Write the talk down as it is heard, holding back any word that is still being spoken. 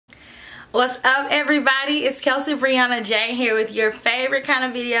What's up, everybody? It's Kelsee Briana Jane here with your favorite kind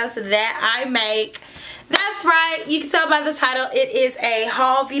of videos that I make. That's right, you can tell by the title, it is a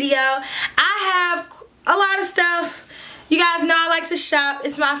haul video. I have a lot of stuff. You guys know I like to shop.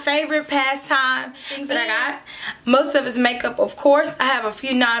 It's my favorite pastime. Things that I got. Most of it's makeup, of course. I have a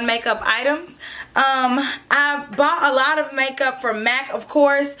few non-makeup items. I bought a lot of makeup from MAC, of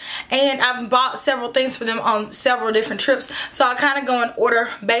course, and I've bought several things for them on several different trips, so I kind of go in order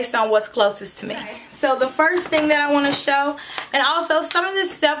based on what's closest to me. So the first thing that I want to show, and also some of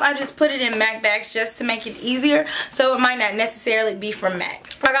this stuff I just put it in MAC bags just to make it easier, so it might not necessarily be from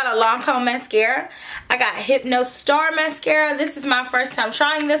MAC. I got a Lancome mascara. I got Hypno Star mascara. This is my first time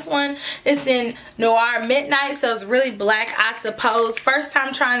trying this one. It's in Noir Midnight, so it's really black, I suppose. First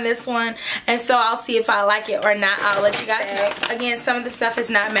time trying this one, and so I'll see if I like it or not. I'll let you guys know. Again, some of the stuff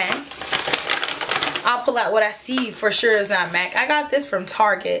is not MAC. I'll pull out what I see for sure is not MAC. I got this from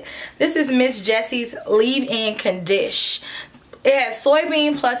Target. This is Miss Jessie's Leave-In Condish. It has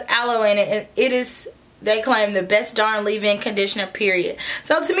soybean plus aloe in it, and it is, they claim, the best darn leave-in conditioner, period.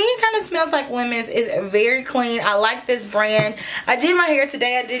 So to me, it kind of smells like lemons. It's very clean. I like this brand. I did my hair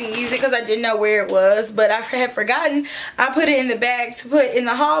today. I didn't use it because I didn't know where it was, but I had forgotten. I put it in the bag to put in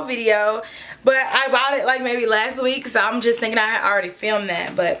the haul video, but I bought it like maybe last week, so I'm just thinking I had already filmed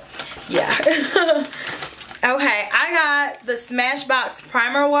that, but yeah. Okay, I got the Smashbox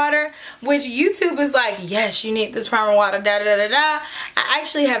Primer Water, which YouTube is like, yes, you need this primer water, da da da da. I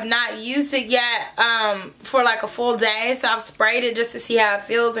actually have not used it yet for like a full day, so I've sprayed it just to see how it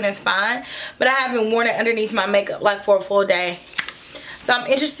feels, and it's fine. But I haven't worn it underneath my makeup like for a full day. So I'm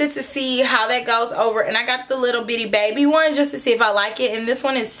interested to see how that goes over. And I got the little bitty baby one just to see if I like it. And this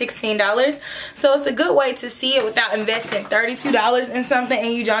one is $16. So it's a good way to see it without investing $32 in something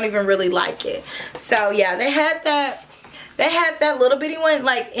and you don't even really like it. So yeah, they had that little bitty one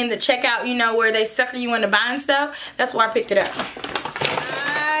like in the checkout, you know, where they sucker you into buying stuff. That's why I picked it up.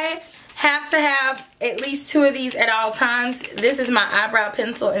 I have to have at least 2 of these at all times. This is my eyebrow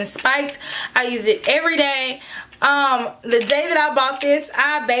pencil in Spiked. I use it every day. The day that I bought this,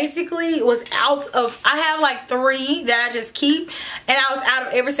 I basically was out of, I have like 3 that I just keep, and I was out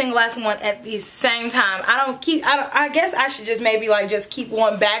of every single last one at the same time. I guess I should just maybe like just keep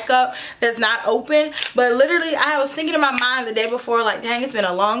one backup that's not open, but literally I was thinking in my mind the day before, like, dang, it's been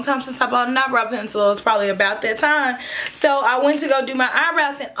a long time since I bought an eyebrow pencil. It's probably about that time. So I went to go do my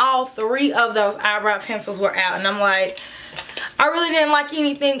eyebrows, and all 3 of those eyebrow pencils were out, and I'm like, I really didn't like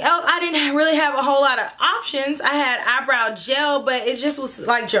anything else. I didn't really have a whole lot of options. I had eyebrow gel, but it just was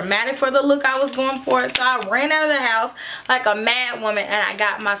like dramatic for the look I was going for. So I ran out of the house like a mad woman, and I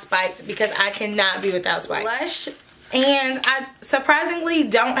got my Spikes because I cannot be without Spikes. Blush. And I surprisingly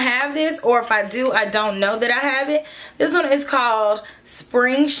don't have this, or if I do, I don't know that I have it. This one is called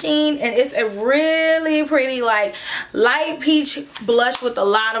Spring Sheen, and it's a really pretty like light peach blush with a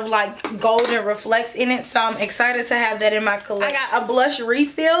lot of like golden reflects in it, so I'm excited to have that in my collection. I got a blush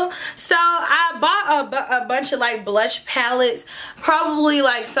refill, so I bought a bunch of like blush palettes probably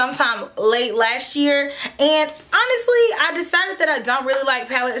like sometime late last year, and honestly I decided that I don't really like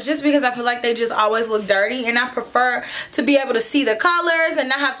palettes just because I feel like they just always look dirty, and I prefer to be able to see the colors and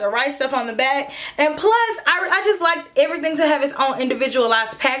not have to write stuff on the back. And plus I just like everything to have its own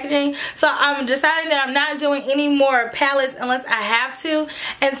individualized packaging, so I'm deciding that I'm not doing any more palettes unless I have to.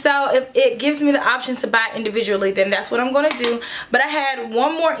 And so if it gives me the option to buy individually, then that's what I'm going to do. But I had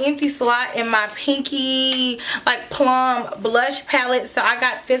one more empty slot in my pinky like plum blush palette, so I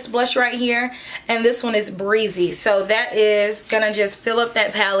got this blush right here, and this one is Breezy, so that is gonna just fill up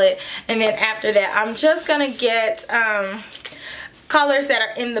that palette. And then after that I'm just gonna get colors that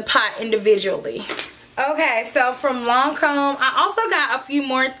are in the pot individually. Okay, so from Lancome, I also got a few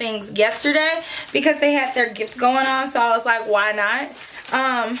more things yesterday because they had their gifts going on, so I was like, why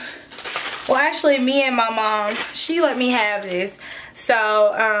not? Well, actually, me and my mom, she let me have this,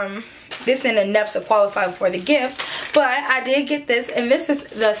 so this isn't enough to qualify for the gifts, but I did get this, and this is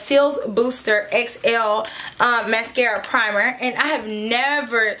the Cils Booster XL mascara primer, and I have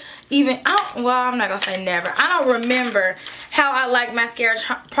never even, well, I'm not gonna say never, I don't remember how I like mascara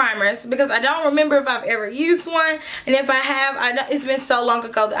primers because I don't remember if I've ever used one, and if I have, it's been so long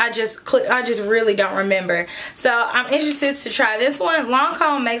ago that I just really don't remember. So I'm interested to try this one.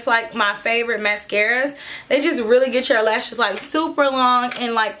 Lancome makes like my favorite mascaras. They just really get your lashes like super long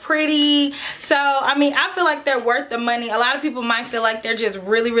and like pretty. So I mean, I feel like they're worth the money. A lot of people might feel like they're just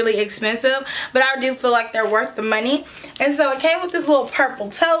really expensive, but I do feel like they're worth the money. And so it came with this little purple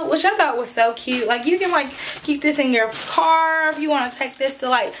tote, which I thought was so cute. Like, you can like keep this in your car if you want to take this to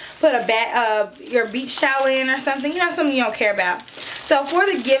like put your beach towel in or something, you know, something you don't care about. So for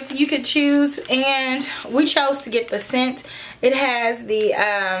the gift, you could choose, and we chose to get the scent. It has the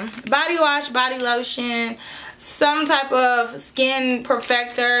body wash, body lotion, some type of skin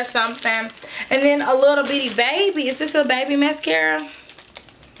perfector or something, and then a little bitty baby. Is this a baby mascara?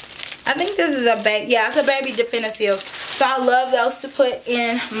 I think this is a baby. Yeah, it's a baby definitive. So I love those to put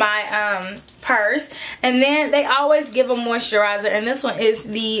in my purse. And then they always give a moisturizer, and this one is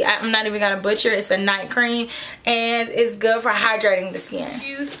the, I'm not even gonna butcher, it's a night cream, and it's good for hydrating the skin.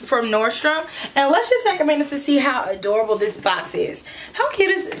 Used from Nordstrom. And let's just take a minute to see how adorable this box is. How cute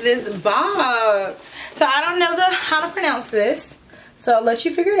is this box? So I don't know how to pronounce this, so I'll let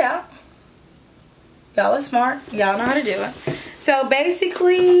you figure it out. Y'all are smart, y'all know how to do it. So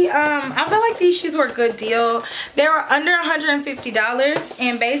basically, I feel like these shoes were a good deal. They were under $150,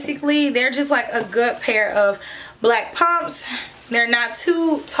 and basically they're just like a good pair of black pumps. They're not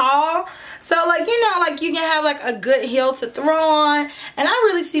too tall, so like, you know, like you can have like a good heel to throw on. And I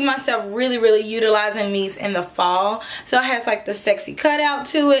really see myself really utilizing these in the fall. So it has like the sexy cutout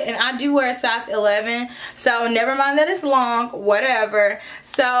to it, and I do wear a size 11, so never mind that it's long, whatever.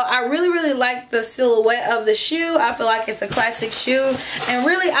 So I really like the silhouette of the shoe. I feel like it's a classic shoe, and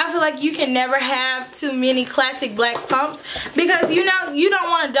really I feel like you can never have too many classic black pumps, because you know you don't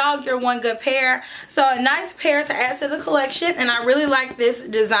want to dog your one good pair. So a nice pair to add to the collection, and I really like this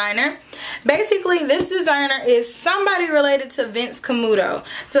designer. Basically, this designer is somebody related to Vince Camuto.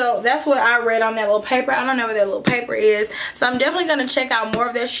 So that's what I read on that little paper. I don't know what that little paper is. So I'm definitely going to check out more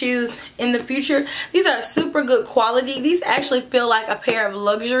of their shoes in the future. These are super good quality. These actually feel like a pair of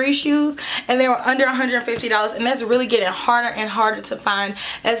luxury shoes, and they were under $150, and that's really getting harder and harder to find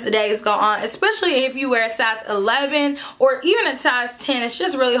as the days go on, especially if you wear a size 11 or even a size 10. It's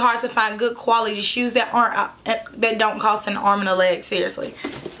just really hard to find good quality shoes that that don't cost an arm and a leg, seriously.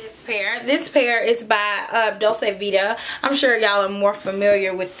 This pair is by Dolce Vita. I'm sure y'all are more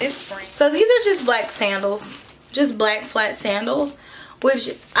familiar with this brand. So these are just black sandals, just black flat sandals,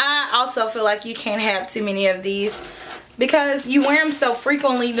 which I also feel like you can't have too many of these because you wear them so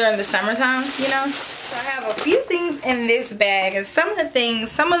frequently during the summertime, you know. So I have a few things in this bag, and some of the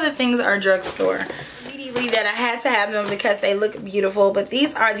things are drugstore. That I had to have them because they look beautiful. But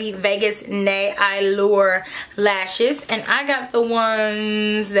these are the Vegas Nay Allure lashes, and I got the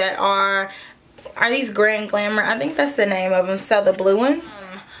ones that are these Grand Glamour, I think that's the name of them. So the blue ones,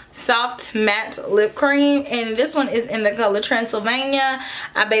 soft matte lip cream, and this one is in the color Transylvania.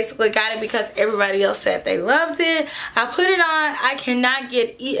 I basically got it because everybody else said they loved it. I put it on. I cannot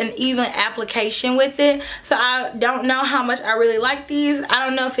get an even application with it, so I don't know how much I really like these. I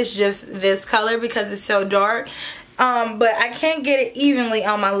don't know if it's just this color because it's so dark, but I can't get it evenly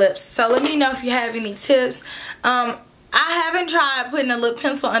on my lips. So let me know if you have any tips. I haven't tried putting a lip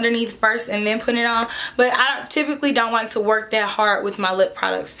pencil underneath first and then putting it on, but I typically don't like to work that hard with my lip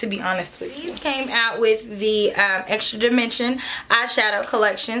products, to be honest with you. These came out with the Extra Dimension eyeshadow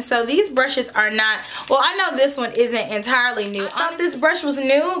collection. So these brushes are not, well, I know this one isn't entirely new. I thought this brush was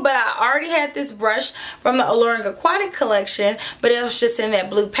new, but I already had this brush from the Alluring Aquatic collection, but it was just in that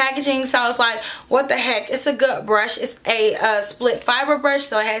blue packaging. So I was like, what the heck? It's a good brush. It's a split fiber brush,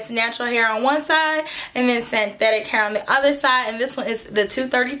 so it has natural hair on one side and then synthetic hair on the other side, and this one is the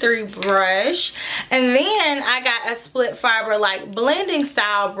 233 brush. And then I got a split fiber like blending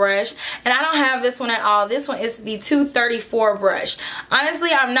style brush, and I don't have this one at all. This one is the 234 brush. Honestly,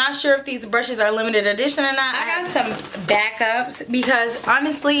 I'm not sure if these brushes are limited edition or not. I got some backups because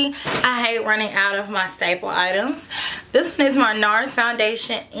honestly I hate running out of my staple items. This one is my NARS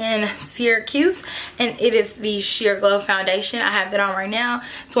foundation in Syracuse, and it is the Sheer Glow foundation. I have that on right now.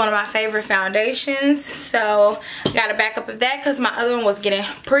 It's one of my favorite foundations, so I got a backup of that because my other one was getting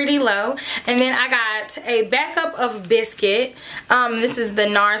pretty low. And then I got a backup of Biscuit. This is the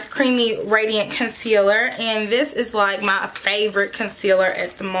NARS Creamy Radiant Concealer, and this is like my favorite concealer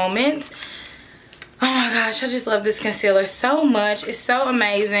at the moment. Oh my gosh, I just love this concealer so much. It's so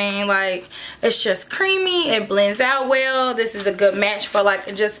amazing. Like, it's just creamy. It blends out well. This is a good match for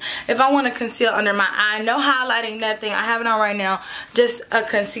like just if I want to conceal under my eye. No highlighting, nothing. I have it on right now. Just a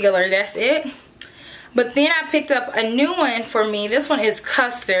concealer. That's it. But then I picked up a new one for me. This one is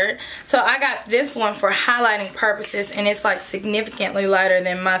Custard. So I got this one for highlighting purposes, and it's like significantly lighter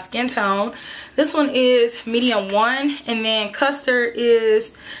than my skin tone. This one is medium 1, and then Custard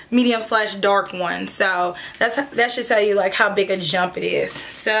is medium/dark 1. So that should tell you like how big a jump it is.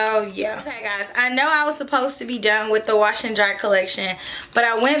 So yeah. Okay guys, I know I was supposed to be done with the wash and dry collection, but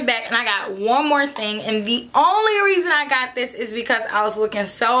I went back and I got one more thing, and the only reason I got this is because I was looking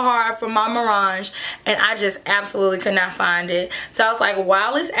so hard for my Mirage and I just absolutely could not find it. So I was like,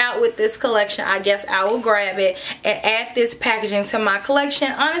 while it's out with this collection, I guess I will grab it and add this packaging to my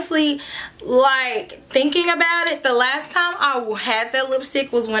collection. Honestly, like thinking about it, the last time I had that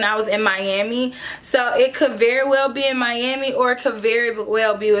lipstick was when I was in Miami. So it could very well be in Miami, or it could very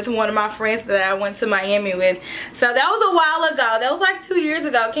well be with one of my friends that I went to Miami with. So that was a while ago. That was like 2 years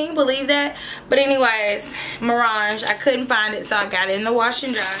ago. Can you believe that? But anyways, Mirage, I couldn't find it, so I got it in the wash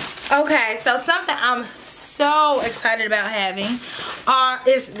and dry. Okay, so something I'm so excited about having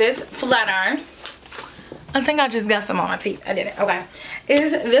is this flat iron. I think I just got some on my teeth. I didn't. Okay.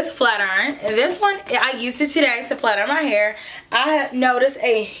 Is this flat iron. And this one, I used it today to flat iron my hair. I have noticed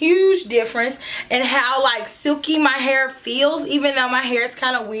a huge difference in how like silky my hair feels, even though my hair is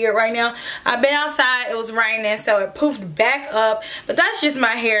kind of weird right now. I've been outside. It was raining, so it poofed back up. But that's just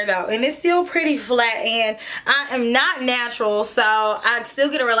my hair though. And it's still pretty flat, and I am not natural, so I still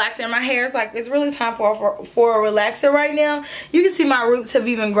get a relaxer. My hair is like, it's really time for a relaxer right now. You can see my roots have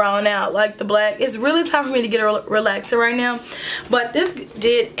even grown out, like the black. It's really time for me to get a relaxer right now. But this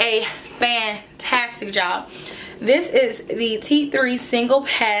did a fantastic job. This is the T3 Single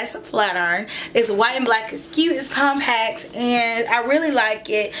Pass Flat Iron. It's white and black. It's cute. It's compact, and I really like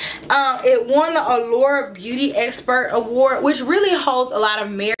it. It won the Allure Beauty Expert Award, which really holds a lot of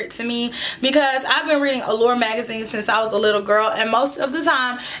merit to me, because I've been reading Allure magazine since I was a little girl, and most of the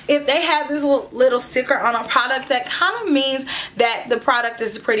time, if they have this little sticker on a product, that kind of means that the product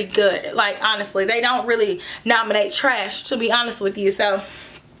is pretty good. Like, honestly, they don't really nominate trash, to be honest with you. So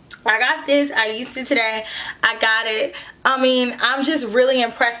I got this. I used it today. I got it. I mean, I'm just really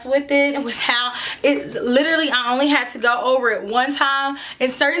impressed with it, with how it literally, I only had to go over it one time.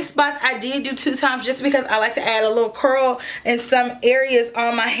 In certain spots I did do 2 times, just because I like to add a little curl in some areas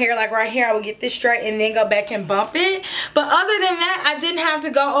on my hair. Like right here, I would get this straight and then go back and bump it. But other than that, I didn't have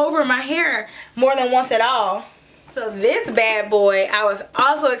to go over my hair more than once at all. So this bad boy, I was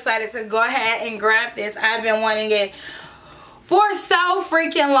also excited to go ahead and grab this. I've been wanting it for so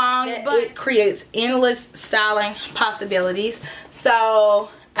freaking long, but it creates endless styling possibilities. So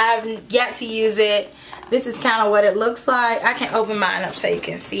I've yet to use it. This is kind of what it looks like. I can open mine up so you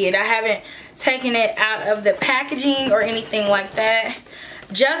can see it. I haven't taken it out of the packaging or anything like that.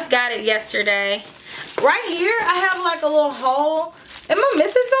 Just got it yesterday. Right here, I have like a little hole. Am I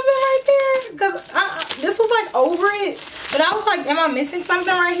missing something right there? Because this was like over it. But I was like, am I missing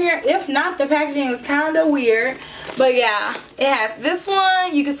something right here? If not, the packaging is kind of weird. But yeah, it has this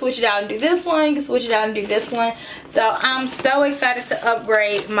one. You can switch it out and do this one. You can switch it out and do this one. So I'm so excited to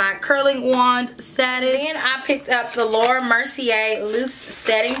upgrade my curling wand status. Then I picked up the Laura Mercier Loose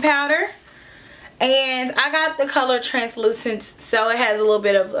Setting Powder. And I got the color Translucent, so it has a little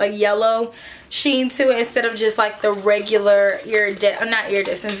bit of a yellow sheen to it, instead of just like the regular not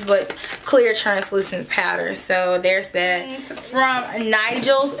iridescent, but clear translucent powder. So there's that. From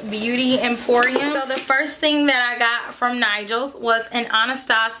Nigel's Beauty Emporium. So the first thing that I got from Nigel's was an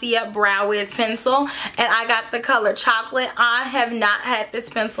Anastasia Brow Wiz pencil, and I got the color Chocolate. I have not had this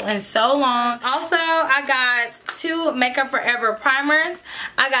pencil in so long. Also, I got 2 Makeup Forever primers.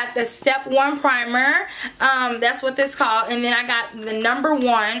 I got the Step 1 primer. That's what this is called. And then I got the number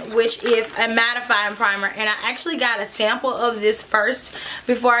 1, which is a mattifying primer, and I actually got a sample of this first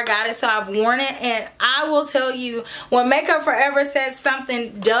before I got it, so I've worn it. And I will tell you, when Makeup Forever says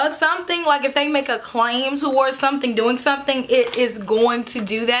something does something, like if they make a claim towards something doing something, it is going to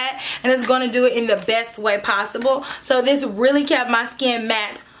do that, and it's going to do it in the best way possible. So this really kept my skin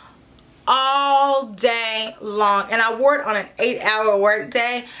matte all day long, and I wore it on an 8-hour work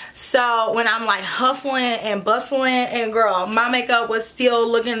day. So when I'm like hustling and bustling, and girl, my makeup was still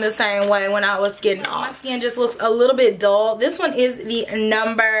looking the same way when I was getting off. My skin just looks a little bit dull. This one is the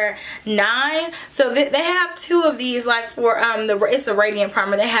number 9. So they have 2 of these, like for it's a radiant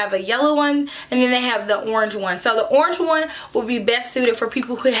primer. They have a yellow one, and then they have the orange one. So the orange one will be best suited for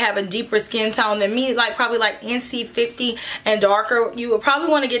people who have a deeper skin tone than me, like probably like NC50 and darker. You would probably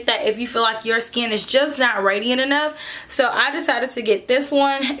want to get that if you feel like your skin is just not radiant enough. So I decided to get this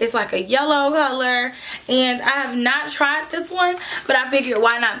one. It's like a yellow color, and I have not tried this one, but I figured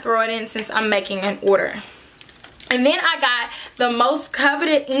why not throw it in since I'm making an order. And then I got the most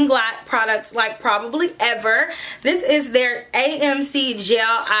coveted Inglot products, like probably ever. This is their AMC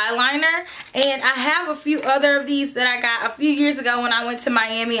gel eyeliner. And I have a few other of these that I got a few years ago when I went to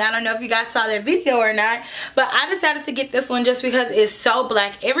Miami. I don't know if you guys saw that video or not. But I decided to get this one just because it's so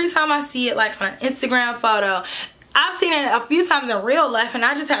black. Every time I see it like on an Instagram photo, I've seen it a few times in real life, and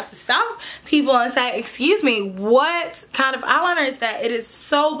I just have to stop people and say, excuse me, what kind of eyeliner is that? It is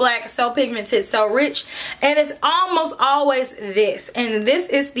so black, so pigmented, so rich, and it's almost always this. And this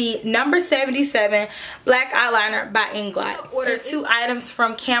is the number 77 black eyeliner by Inglot. I ordered 2 items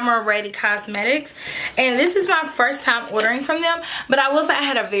from Camera Ready Cosmetics, and this is my first time ordering from them, but I will say I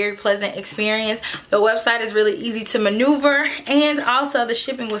had a very pleasant experience. The website is really easy to maneuver, and also the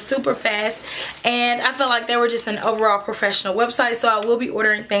shipping was super fast, and I felt like they were just an overall professional website, so I will be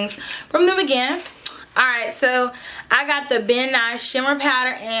ordering things from them again. Alright, so I got the Ben Nye Shimmer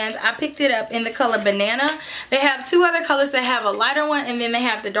Powder, and I picked it up in the color Banana. They have 2 other colors. They have a lighter one, and then they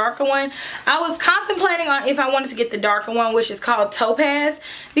have the darker one. I was contemplating on if I wanted to get the darker one, which is called Topaz.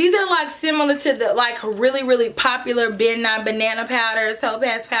 These are like similar to the like really popular Ben Nye Banana powders,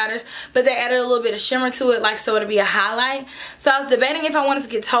 Topaz powders, but they added a little bit of shimmer to it, like so it'll be a highlight. So I was debating if I wanted to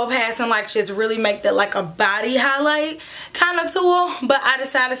get Topaz and like just really make that like a body highlight kind of tool, but I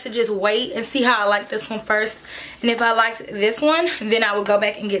decided to just wait and see how I like this one first. And if I liked this one, then I would go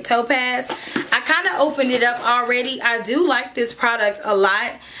back and get Topaz. I kind of opened it up already. I do like this product a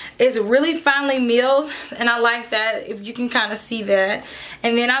lot. It's really finely milled, and I like that, if you can kind of see that.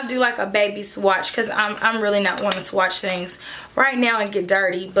 And then I'll do like a baby swatch, because I'm really not wanting to swatch things right now and get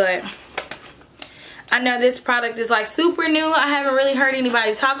dirty. But I know this product is like super new. I haven't really heard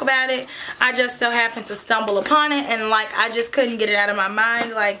anybody talk about it. I just so happened to stumble upon it, and like I just couldn't get it out of my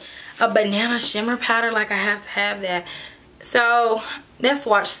mind. Like a banana shimmer powder, like I have to have that. So that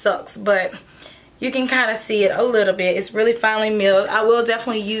swatch sucks, but you can kind of see it a little bit. It's really finely milled. I will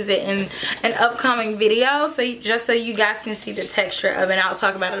definitely use it in an upcoming video, so just so you guys can see the texture of it. I'll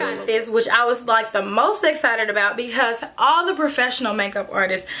talk about it a little bit, which I was like the most excited about, because all the professional makeup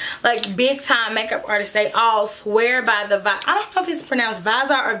artists, like big time makeup artists, they all swear by the I don't know if it's pronounced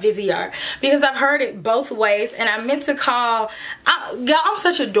Visar or Visiar, because I've heard it both ways, and I meant to call, y'all, I'm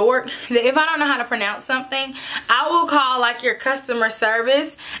such a dork that if I don't know how to pronounce something, I will call like your customer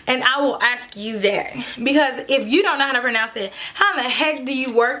service and I will ask you that. Because if you don't know how to pronounce it, how in the heck do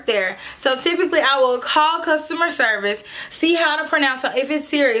you work there? So typically I will call customer service, see how to pronounce it if it's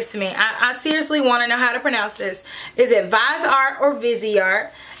serious to me. I seriously want to know how to pronounce this. Is it Visart or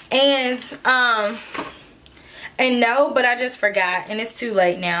Visiart? And no, but I just forgot, and it's too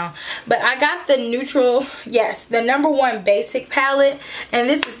late now. But I got the neutral, yes, the #1 basic palette, and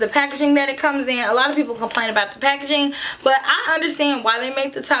this is the packaging that it comes in. A lot of people complain about the packaging, but I understand why they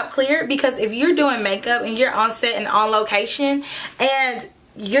make the top clear, because if you're doing makeup and you're on set and on location and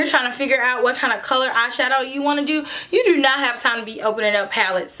you're trying to figure out what kind of color eyeshadow you want to do, you do not have time to be opening up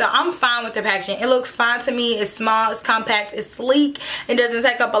palettes. So I'm fine with the packaging. It looks fine to me. It's small, it's compact, it's sleek, it doesn't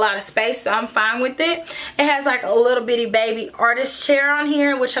take up a lot of space, so I'm fine with it. It has like a little bitty baby artist chair on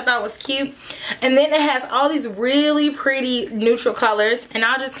here, which I thought was cute. And then it has all these really pretty neutral colors, and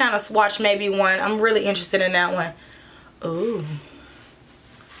I'll just kind of swatch maybe one. I'm really interested in that one. Ooh.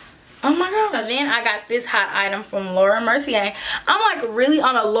 Oh my god. So then I got this hot item from Laura Mercier. I'm like really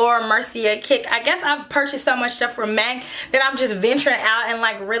on a Laura Mercier kick. I guess I've purchased so much stuff from MAC that I'm just venturing out and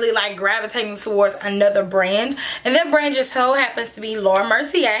like really like gravitating towards another brand. And that brand just so happens to be Laura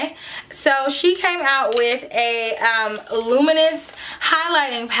Mercier. So she came out with a luminous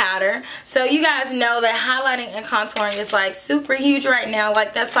highlighting powder. So you guys know that highlighting and contouring is like super huge right now.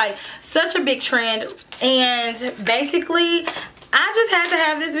 Like that's like such a big trend. And basically I just had to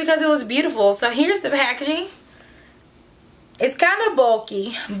have this because it was beautiful. So here's the packaging. It's kind of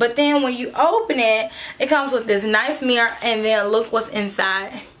bulky, but then when you open it, it comes with this nice mirror, and then look what's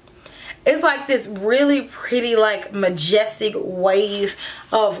inside. It's like this really pretty, like majestic wave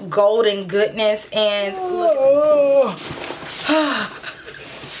of golden goodness. And look.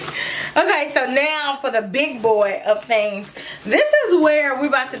 Okay, so now for the big boy of things. This is where we're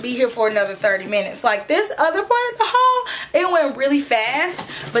about to be here for another 30 minutes. Like this other part of the haul, it went really fast.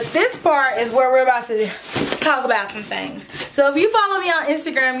 But this part is where we're about to talk about some things. So if you follow me on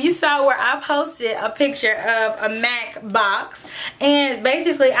Instagram, you saw where I posted a picture of a MAC box. And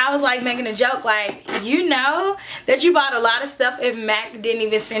basically I was like making a joke like, you know that you bought a lot of stuff if MAC didn't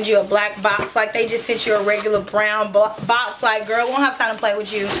even send you a black box. Like they just sent you a regular brown box. Like girl, we won't have time to play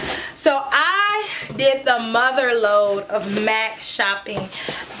with you. So I did the mother load of MAC shopping.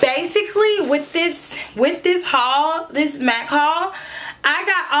 Basically with this haul, this MAC haul, I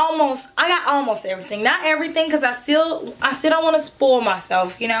got got almost everything. Not everything, because I still don't want to spoil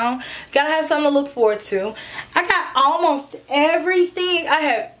myself, you know. Gotta have something to look forward to. I got almost everything I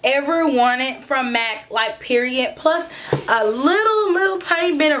have ever wanted from MAC, like, period. Plus a little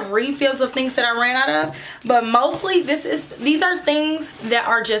tiny bit of refills of things that I ran out of. But mostly these are things that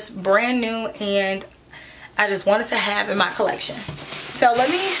are just brand new and I just wanted to have in my collection. So let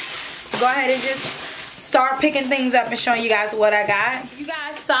me go ahead and just start picking things up and showing you guys what I got. You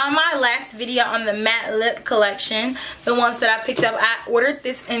guys saw my last video on the matte lip collection, the ones that I picked up. I ordered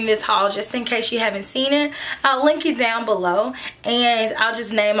this in this haul just in case you haven't seen it. I'll link it down below and I'll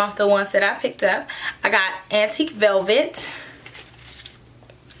just name off the ones that I picked up. I got Antique Velvet,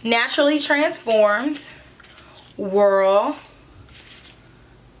 Naturally Transformed, Whirl,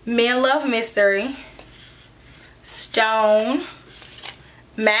 Men Love Mystery, Stone,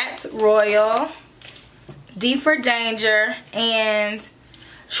 Matte Royal, D for Danger, and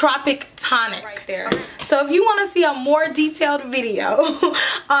Tropic Tonic right there. So if you want to see a more detailed video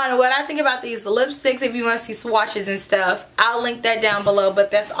on what I think about these lipsticks, if you want to see swatches and stuff, I'll link that down below,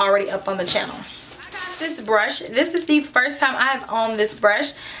 but that's already up on the channel. I got this brush. This is the first time I have owned this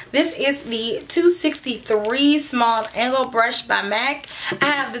brush. This is the 263 small angle brush by MAC. I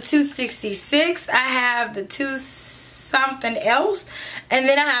have the 266. I have the 2 something else, and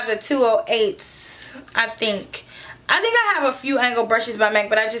then I have the 208s. I think I have a few angle brushes by MAC,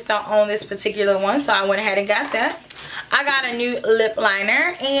 but I just don't own this particular one, so I went ahead and got that. I got a new lip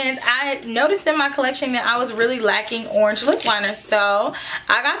liner, and I noticed in my collection that I was really lacking orange lip liners, so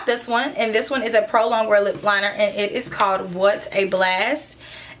I got this one, and this one is a Pro Longwear lip liner, and it is called What a Blast.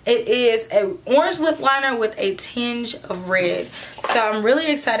 It is an orange lip liner with a tinge of red. So I'm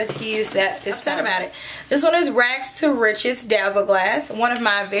really excited to use that this time about it. This one is Rags to Riches Dazzle Glass. One of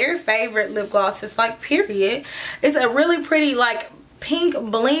my very favorite lip glosses, like, period. It's a really pretty, like, pink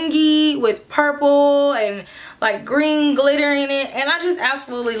blingy with purple and like green glitter in it, and I just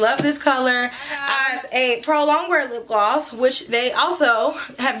absolutely love this color. It's a Pro Longwear lip gloss, which they also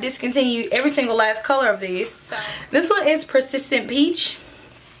have discontinued every single last color of these. So this one is Persistent Peach.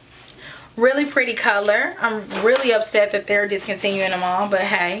 Really pretty color. I'm really upset that they're discontinuing them all, but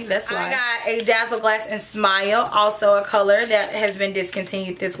hey, that's life. I got a Dazzle Glass and Smile, also a color that has been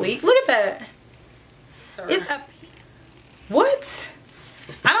discontinued this week. Look at that. Sorry. It's a what?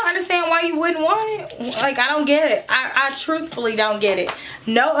 I don't understand why you wouldn't want it. Like, I don't get it. I truthfully don't get it.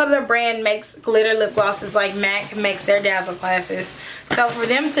 No other brand makes glitter lip glosses like MAC makes their Dazzle Glasses. So for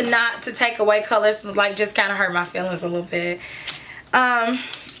them to take away colors, like, just kind of hurt my feelings a little bit.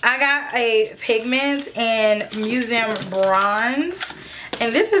 I got a Pigment in Museum Bronze,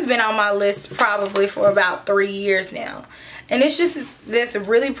 and this has been on my list probably for about 3 years now. And it's just this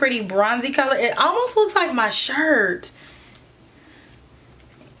really pretty bronzy color. It almost looks like my shirt.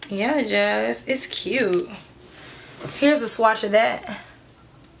 Yeah, it's cute. Here's a swatch of that.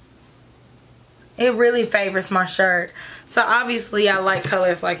 It really favors my shirt. So obviously I like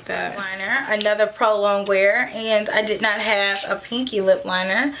colors like that. Liner, another Pro Longwear, and I did not have a pinky lip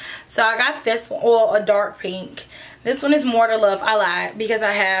liner, so I got this one, well, a dark pink. This one is More to Love. I lied because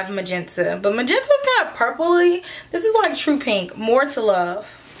I have magenta, but magenta's kind of purpley. This is like true pink. More to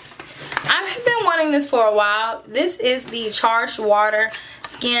Love. I've been wanting this for a while. This is the Charged Water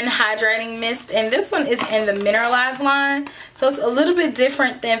Skin Hydrating Mist, and this one is in the mineralized line, so it's a little bit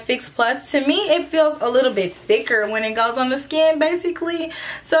different than Fix Plus. To me, it feels a little bit thicker when it goes on the skin, basically.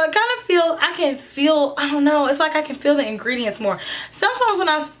 So it kind of feels, I don't know, it's like I can feel the ingredients more. Sometimes when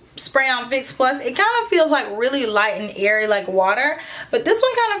I spray on Fix Plus, it kind of feels like really light and airy like water, but this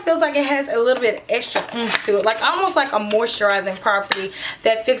one kind of feels like it has a little bit extra oomph to it, like almost like a moisturizing property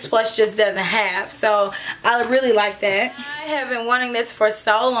that Fix Plus just doesn't have. So I really like that. I have been wanting this for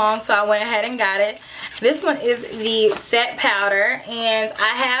so long, so I went ahead and got it. This one is the Set Powder, and I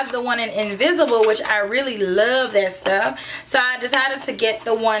have the one in Invisible, which I really love that stuff. So I decided to get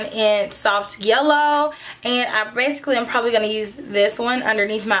the one in Soft Yellow, and I basically am probably going to use this one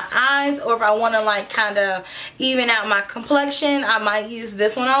underneath my eyes, or if I want to like kind of even out my complexion, I might use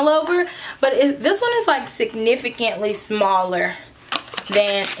this one all over. But this one is like significantly smaller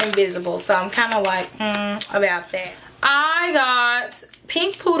than Invisible, so I'm kind of like about that. I got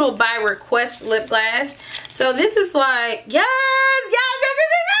Pink Poodle by Request lip gloss. So this is like, yes.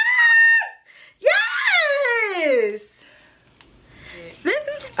 This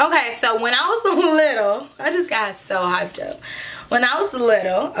is, okay, so when I was little, I just got so hyped up. When I was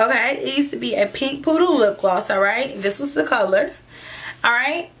little, okay, it used to be a Pink Poodle lip gloss, alright? This was the color,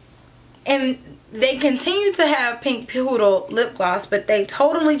 alright? And they continue to have Pink Poodle lip gloss, but they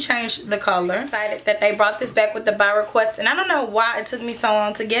totally changed the color. I'm excited that they brought this back with the by request, and I don't know why it took me so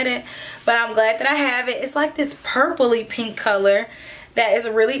long to get it, but I'm glad that I have it. It's like this purpley pink color that is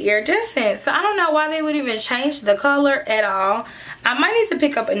really iridescent, so I don't know why they would even change the color at all. I might need to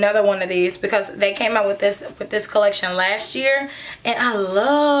pick up another one of these because they came out with this collection last year, and I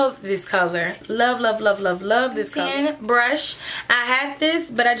love this color. Love this color. Brush. I had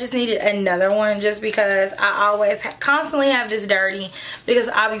this, but I just needed another one just because I always constantly have this dirty, because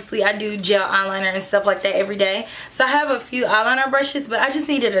obviously I do gel eyeliner and stuff like that every day. So I have a few eyeliner brushes, but I just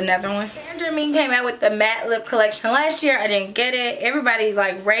needed another one. Sandra Ming came out with the matte lip collection last year. I didn't get it. Everybody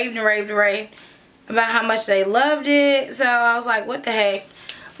like raved about how much they loved it, so I was like, what the heck,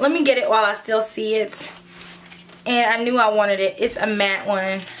 let me get it while I still see it. And I knew I wanted it. It's a matte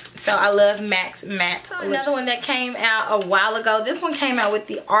one, so I love matte. So another one that came out a while ago, this one came out with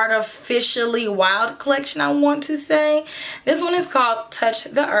the Artificially Wild collection, I want to say. This one is called Touch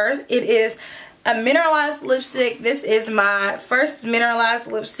the Earth. It is a mineralized lipstick. This is my first mineralized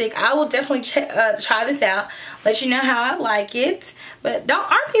lipstick. I will definitely try this out, let you know how I like it. But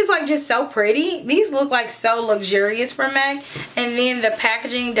aren't these like just so pretty? These look like so luxurious from MAC. And then the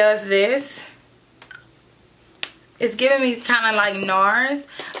packaging does this. It's giving me kind of like NARS,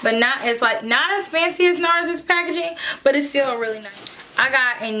 but not as fancy as NARS's packaging, but it's still really nice. I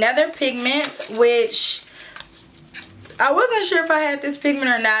got another pigment, which I wasn't sure if I had this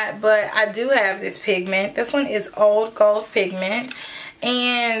pigment or not, but I do have this pigment. This one is Old Gold pigment.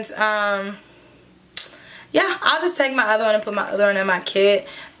 And yeah, I'll just take my other one and put my other one in my kit.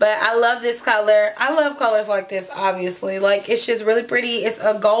 But I love this color. I love colors like this, obviously. Like, it's just really pretty. It's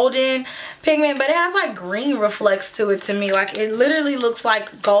a golden pigment, but it has like green reflex to it to me. Like, it literally looks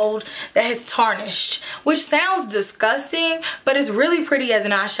like gold that has tarnished, which sounds disgusting, but it's really pretty as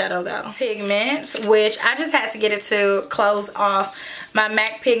an eyeshadow though. Pigments, which I just had to get it to close off my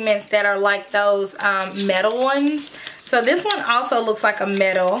MAC pigments that are like those metal ones. So this one also looks like a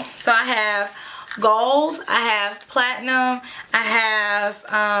metal. So I have gold, I have platinum, I have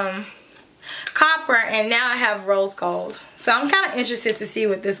copper, and now I have rose gold. So I'm kind of interested to see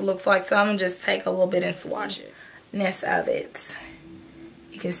what this looks like, so I'm gonna just take a little bit and swatch it. Ness of it.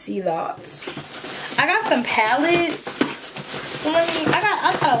 You can see that. I got some palettes. I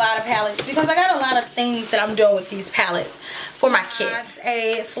got a lot of palettes because I got a lot of things that I'm doing with these palettes for my kids.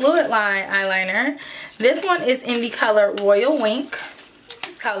 A fluid line eyeliner. This one is in the color Royal Wink.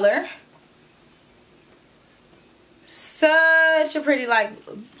 This color. Such a pretty like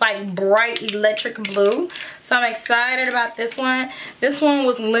bright electric blue, so I'm excited about this one. This one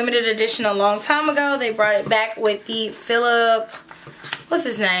was limited edition a long time ago. They brought it back with the Philip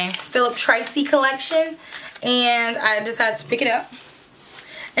Tracy collection, and I decided to pick it up.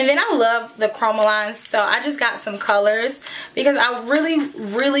 And then I love the chroma lines, so I just got some colors because I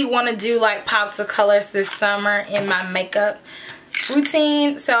really want to do like pops of colors this summer in my makeup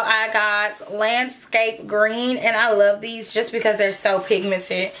routine. So I got Landscape Green, and I love these just because they're so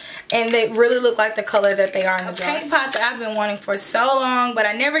pigmented and they really look like the color that they are in the jar. Paint pot that I've been wanting for so long, but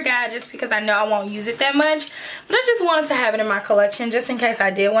I never got it just because I know I won't use it that much, but I just wanted to have it in my collection just in case I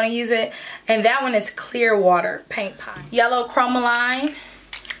did want to use it. And that one is Clearwater Paint Pot. Yellow Chroma Line.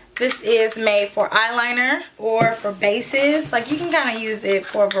 This is made for eyeliner or for bases. Like, you can kind of use it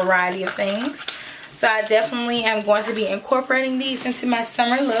for a variety of things. So I definitely am going to be incorporating these into my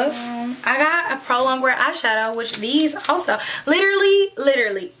summer look. I got a Pro Longwear eyeshadow, which these also,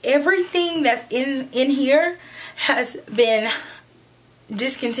 literally everything that's in here has been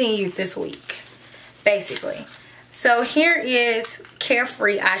discontinued this week, basically. So here is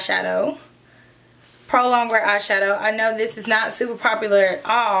Carefree eyeshadow. Pro Longwear eyeshadow. I know this is not super popular at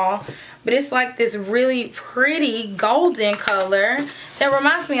all, but it's like this really pretty golden color that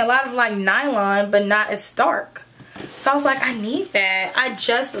reminds me a lot of like nylon, but not as stark. So I was like, I need that. I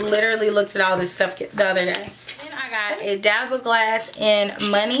just literally looked at all this stuff the other day. Then I got a Dazzle Glass in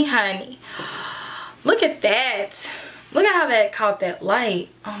Money Honey. Look at that. Look at how that caught that light.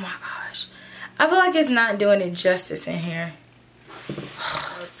 Oh my gosh. I feel like it's not doing it justice in here.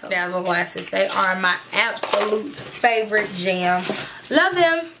 So Dazzle glasses, they are my absolute favorite jam. Love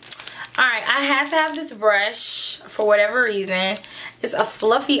them. Alright, I had to have this brush for whatever reason. It's a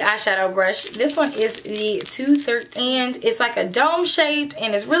fluffy eyeshadow brush. This one is the 213. It's like a dome shaped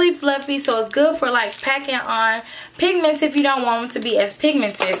and it's really fluffy, so it's good for like packing on pigments if you don't want them to be as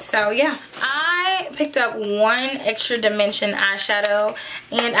pigmented. So yeah, I picked up one Extra Dimension eyeshadow,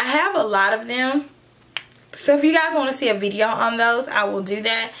 and I have a lot of them. So if you guys want to see a video on those, I will do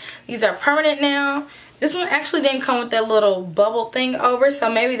that. These are permanent now. This one actually didn't come with that little bubble thing over,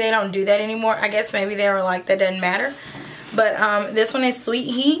 so maybe they don't do that anymore. I guess maybe they were like, that doesn't matter. But this one is Sweet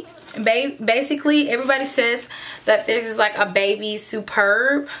Heat. Basically, everybody says that this is like a baby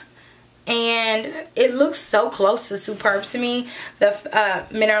Superb. And it looks so close to Superb to me. The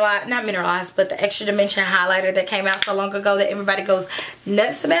not mineralized, but the Extra Dimension highlighter that came out so long ago that everybody goes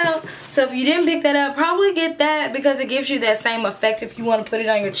nuts about. So if you didn't pick that up, probably get that because it gives you that same effect if you want to put it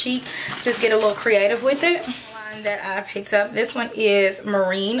on your cheek. Just get a little creative with it. One that I picked up, this one is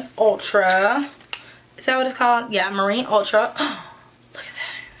Marine Ultra. Is that what it's called? Yeah, Marine Ultra. Look at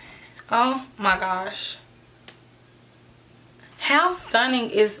that. Oh my gosh. How stunning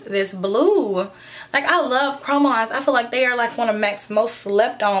is this blue? Like, I love chrome lines. I feel like they are like one of MAC's most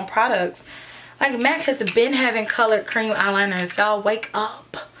slept on products. Like, MAC has been having colored cream eyeliners. Y'all wake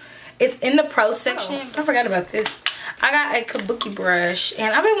up. It's in the pro section. I forgot about this. I got a kabuki brush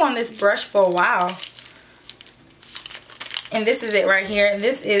and I've been wanting this brush for a while. And this is it right here.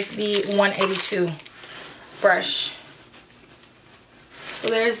 This is the 182 brush. So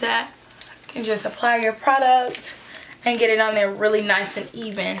there's that. You can just apply your product and get it on there really nice and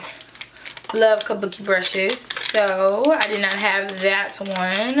even. Love kabuki brushes. So I did not have that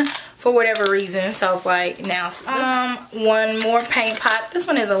one for whatever reason. So I was like, now one more paint pot. This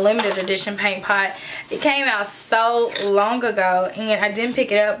one is a limited edition paint pot. It came out so long ago and I didn't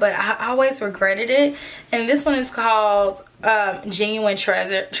pick it up, but I always regretted it. And this one is called Genuine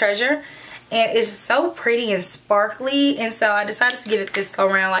Treasure. And it's so pretty and sparkly, and so I decided to get it this go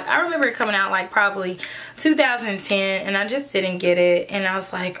around. Like, I remember it coming out like probably 2010 and I just didn't get it, and I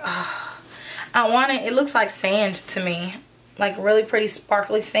was like, oh, I want it. It looks like sand to me, like really pretty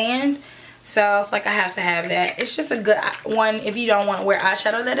sparkly sand. So I was like, I have to have that. It's just a good one if you don't want to wear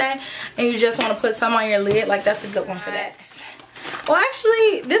eyeshadow that day and you just want to put some on your lid. Like, that's a good one for that. Well,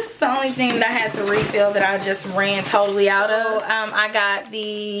 actually, this is the only thing that I had to refill that I just ran totally out of. I got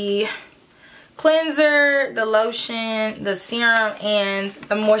the cleanser, the lotion, the serum, and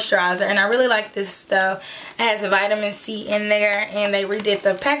the moisturizer, and I really like this stuff. It has vitamin C in there, and they redid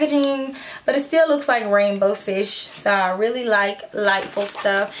the packaging, but it still looks like rainbow fish, so I really like lightful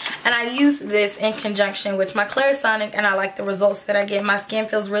stuff. And I use this in conjunction with my Clarisonic, and I like the results that I get. My skin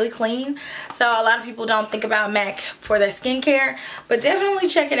feels really clean, so a lot of people don't think about MAC for their skincare, but definitely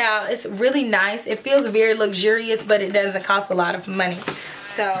check it out. It's really nice. It feels very luxurious, but it doesn't cost a lot of money.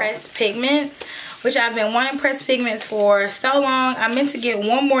 So pressed pigments, which I've been wanting pressed pigments for so long. I meant to get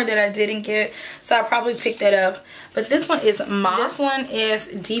one more that I didn't get, so I probably picked that up. But this one is Mauve. This one is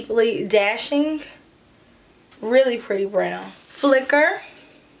Deeply Dashing. Really pretty brown. Flicker.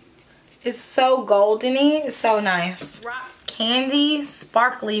 It's so goldeny. It's so nice. Rock Candy,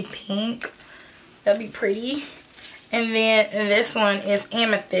 Sparkly Pink. That'll be pretty. And then this one is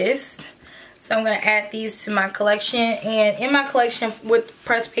Amethyst. So I'm going to add these to my collection. And in my collection with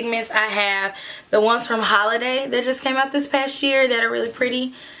pressed pigments, I have the ones from Holiday that just came out this past year that are really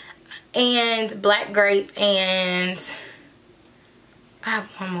pretty. And Black Grape, and I have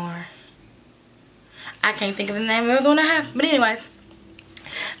one more. I can't think of the name of the one I have. But anyways,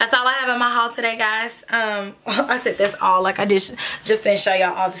 that's all I have in my haul today, guys. I said that's all, like I did just didn't show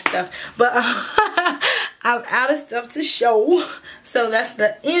y'all all the stuff. But I'm out of stuff to show. So that's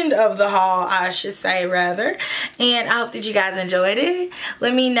the end of the haul, I should say, rather. And I hope that you guys enjoyed it.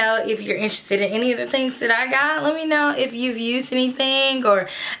 Let me know if you're interested in any of the things that I got. Let me know if you've used anything, or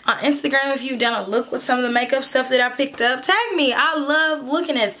on Instagram if you've done a look with some of the makeup stuff that I picked up. Tag me. I love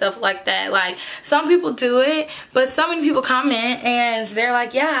looking at stuff like that. Like, some people do it, but so many people comment and they're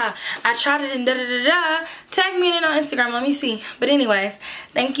like, yeah, I tried it and da-da-da-da. Tag me in it on Instagram. Let me see. But anyways,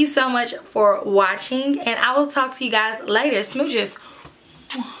 thank you so much for watching, and I will talk to you guys later. Smooches.